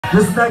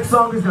This next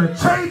song is gonna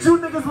change you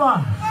niggas'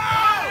 lives.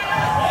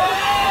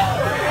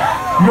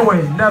 You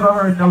ain't never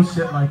heard no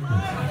shit like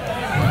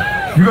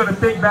this. You're gonna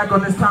think back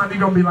on this time, you're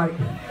gonna be like,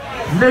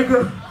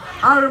 nigga,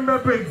 I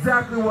remember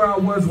exactly where I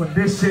was when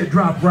this shit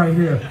dropped right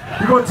here.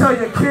 You're gonna tell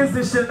your kids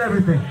this shit and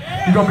everything.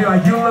 You're gonna be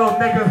like, you little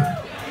nigga,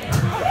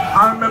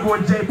 I remember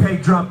when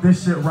JPEG dropped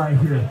this shit right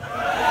here.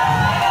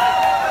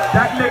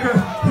 That nigga,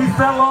 he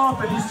fell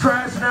off and he's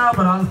trash now,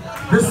 but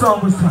this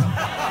song was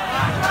tough.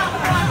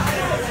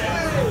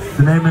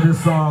 The name of this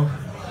song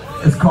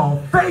is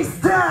called Face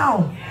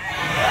Down,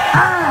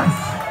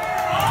 Ass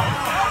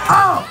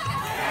Up.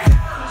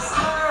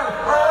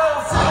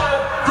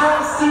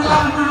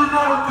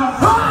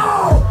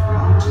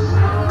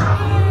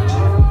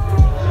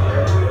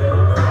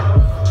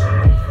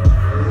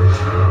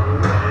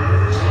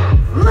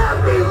 Let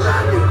me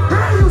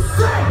hear you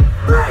say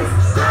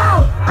face down,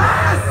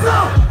 ass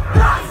up.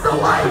 That's the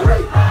way we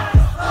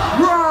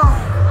rock.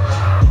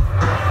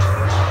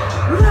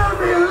 Let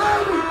me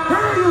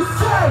hear you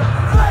say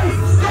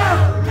face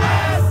down,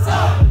 ass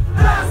up.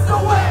 That's the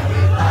way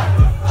we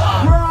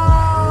rock.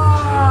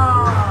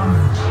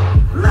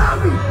 Let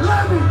me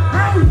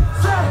hear you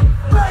say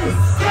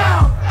face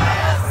down,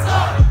 ass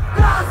up.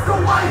 That's the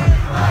way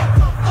we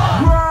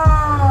rock.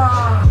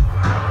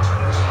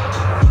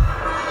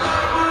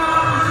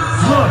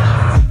 Look,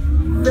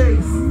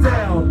 face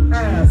down,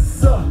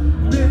 ass up.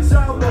 Bitch,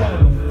 I'm on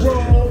the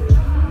roll.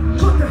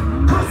 Put that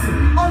pussy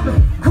on the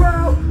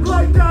ground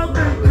like I'm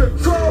in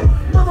control.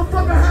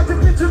 Motherfucker had to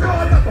get you know I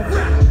got the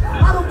rap. I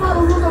don't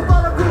follow rules, I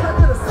follow dudes, I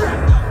get a snap.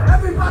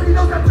 Everybody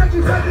knows that Becky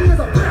is a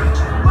bitch.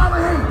 Mama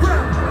hate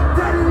rap,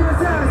 daddy need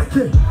his ass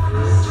kicked.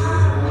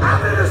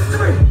 I'm in the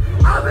street,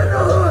 I'm in the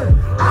hood,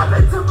 I'm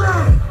in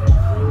Tibet.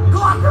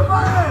 Glock in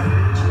my hand,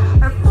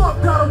 and fuck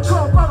Donald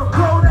Trump, I'm a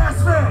grown ass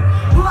man.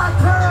 Black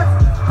hands,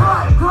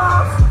 black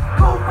gloves,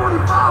 Colt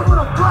 45 with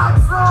a black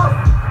snub.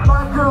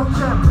 My girl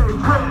can't pay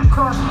rent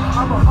cause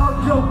I'ma hug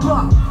your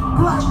block.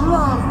 Black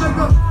love,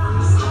 nigga.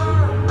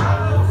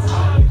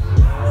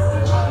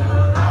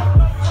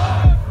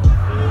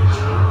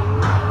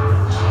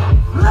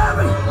 Let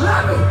me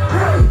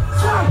hear you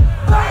say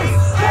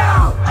face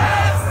down,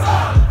 ass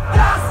up.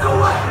 That's the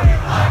way.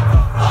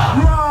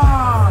 Yeah.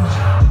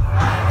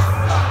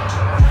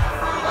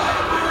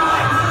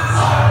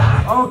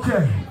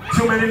 Okay,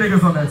 too many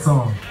niggas on that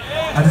song.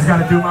 I just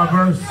gotta do my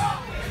verse.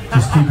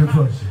 Just keep it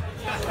pushing.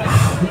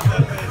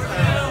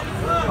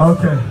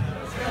 Okay.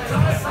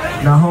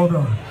 Now hold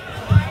on.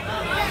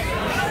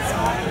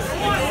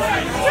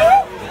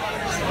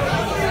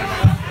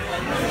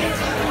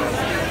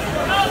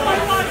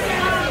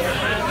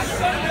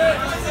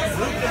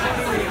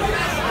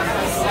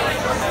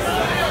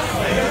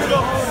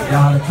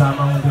 Y'all had a time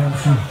I want to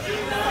MC.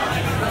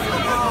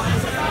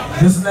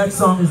 This next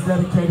song is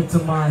dedicated to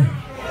my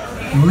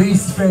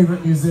least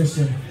favorite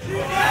musician in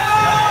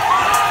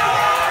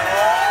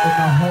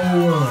the whole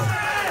world.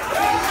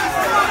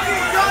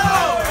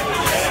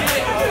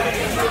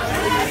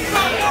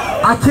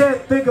 I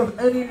can't think of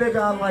any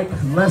nigga I like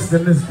less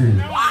than this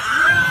dude.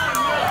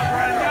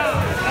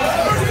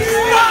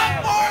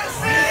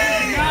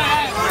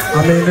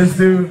 I mean, this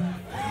dude,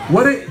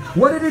 what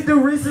did he do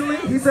recently?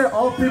 He said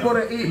all people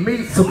that eat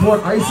meat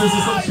support ISIS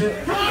or some shit.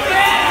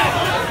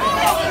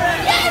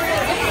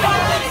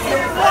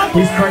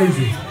 He's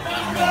crazy.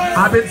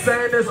 I've been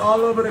saying this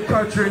all over the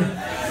country,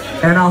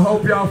 and I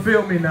hope y'all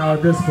feel me now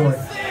at this point.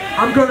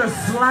 I'm gonna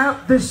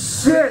slap the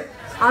shit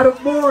out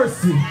of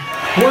Morrissey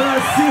when I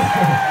see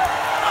him.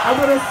 I'm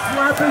gonna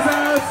slap his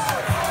ass.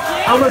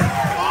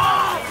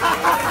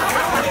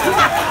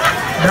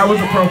 That was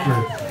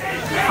appropriate.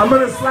 I'm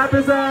gonna slap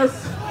his ass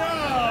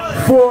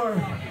for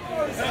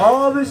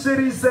all the shit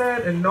he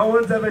said, and no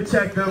one's ever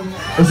checked him.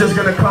 It's just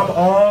gonna come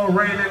all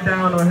raining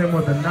down on him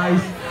with a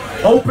nice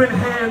open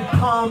hand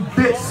palm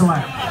bitch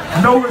slap.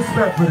 No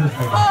respect for this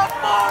nigga.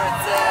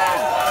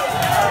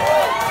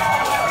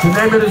 The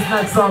name of this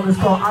next song is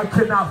called I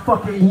Cannot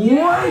Fucking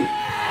Wait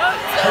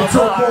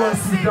Until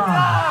Morrissey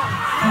Dies.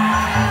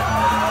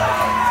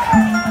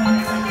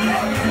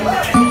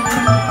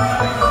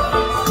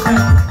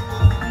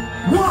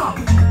 Whoa!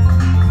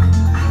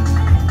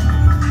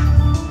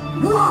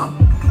 Whoa!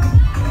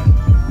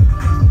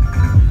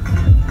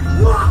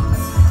 Whoa!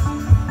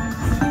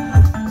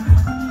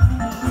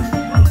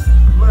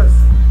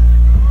 Listen.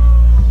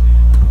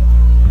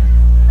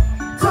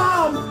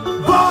 Tom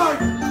Bard,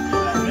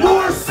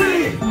 Morrissey,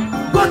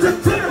 bunch of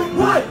tin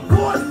white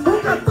boys who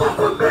can fuck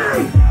with me.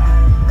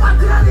 My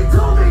daddy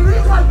told me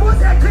these white boys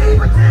that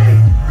came again.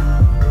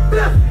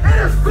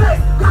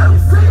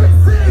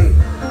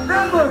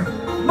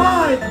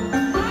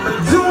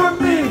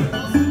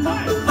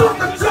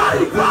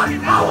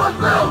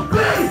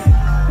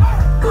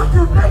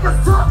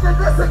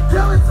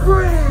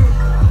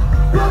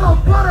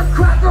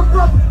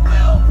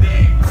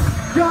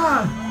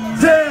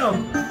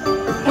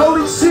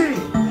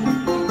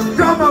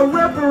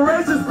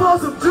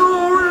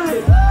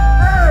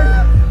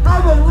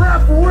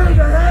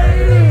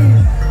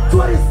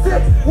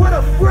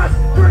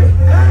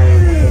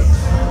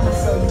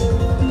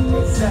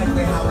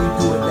 how we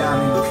do it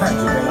down in the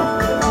country, baby.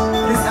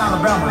 It's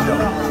Alabama,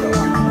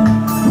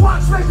 though.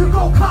 Watch make you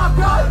go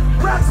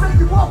cockeyed, rats make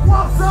you walk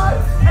outside,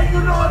 and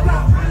you know I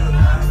got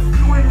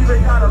you ain't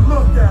even gotta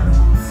look at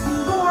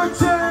him. More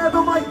jab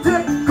on my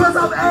dick, cause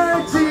I'm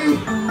edgy.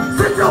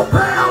 Sit your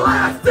pale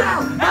ass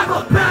down, have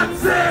a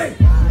Pepsi.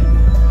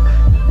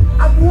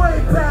 I'm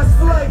way past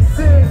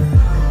flexing.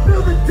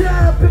 Feel the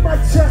dab in my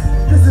chest.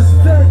 This is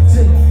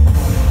venting.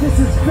 This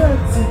is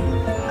venting.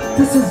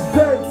 This is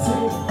venting.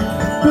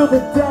 Feel the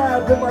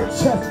dab in my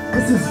chest.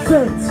 This is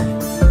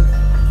venting.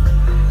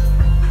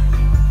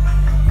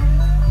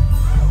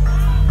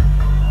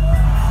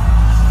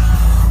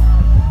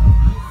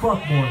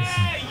 Fuck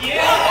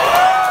Morrissey.